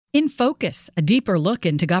In Focus, a deeper look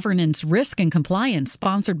into governance, risk, and compliance,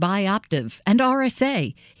 sponsored by Optiv and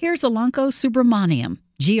RSA. Here's Alanko Subramaniam,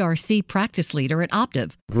 GRC practice leader at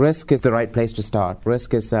Optiv. Risk is the right place to start.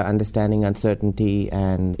 Risk is understanding uncertainty,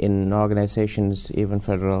 and in organizations, even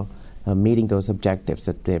federal, meeting those objectives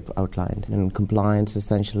that they've outlined. And compliance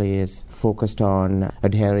essentially is focused on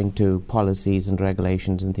adhering to policies and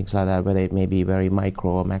regulations and things like that, whether it may be very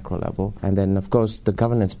micro or macro level. And then, of course, the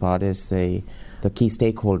governance part is the key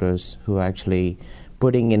stakeholders who are actually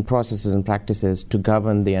putting in processes and practices to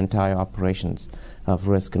govern the entire operations of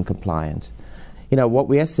risk and compliance. What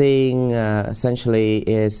we are seeing essentially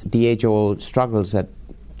is the age-old struggles that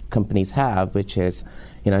companies have, which is,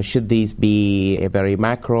 should these be a very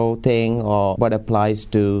macro thing, or what applies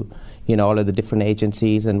to, all of the different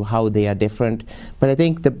agencies and how they are different. But I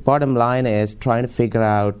think the bottom line is trying to figure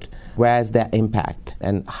out where's the impact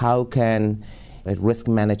and how can risk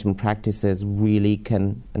management practices really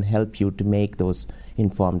can help you to make those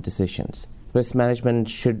informed decisions. Risk management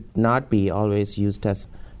should not be always used as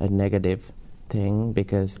a negative thing,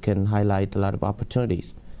 because it can highlight a lot of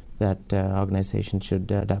opportunities that organizations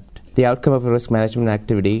should adopt. The outcome of a risk management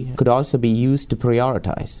activity could also be used to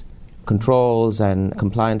prioritize controls and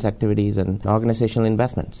compliance activities and organizational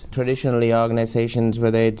investments. Traditionally, organizations,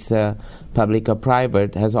 whether it's public or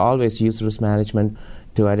private, has always used risk management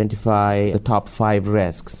to identify the top 5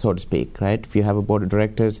 risks, so to speak, right? If you have a board of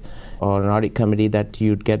directors or an audit committee that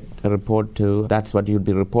you'd get a report to, that's what you'd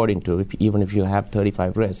be reporting to, even if you have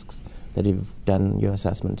 35 risks that you've done your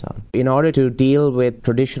assessments on. In order to deal with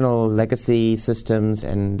traditional legacy systems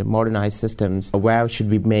and modernized systems, where should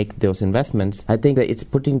we make those investments? I think that it's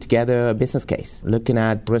putting together a business case, looking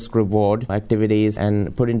at risk-reward activities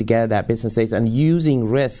and putting together that business case and using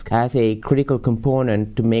risk as a critical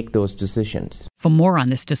component to make those decisions. For more on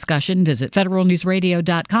this discussion, visit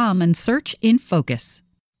federalnewsradio.com and search In Focus.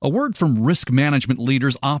 A word from risk management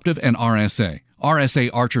leaders Optiv and RSA. RSA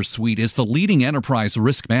Archer Suite is the leading enterprise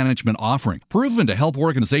risk management offering, proven to help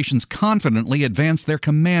organizations confidently advance their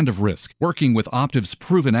command of risk. Working with Optiv's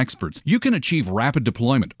proven experts, you can achieve rapid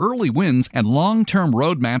deployment, early wins, and long-term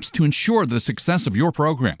roadmaps to ensure the success of your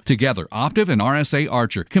program. Together, Optiv and RSA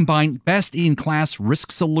Archer combine best-in-class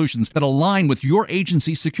risk solutions that align with your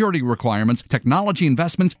agency's security requirements, technology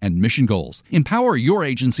investments, and mission goals. Empower your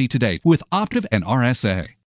agency today with Optiv and RSA.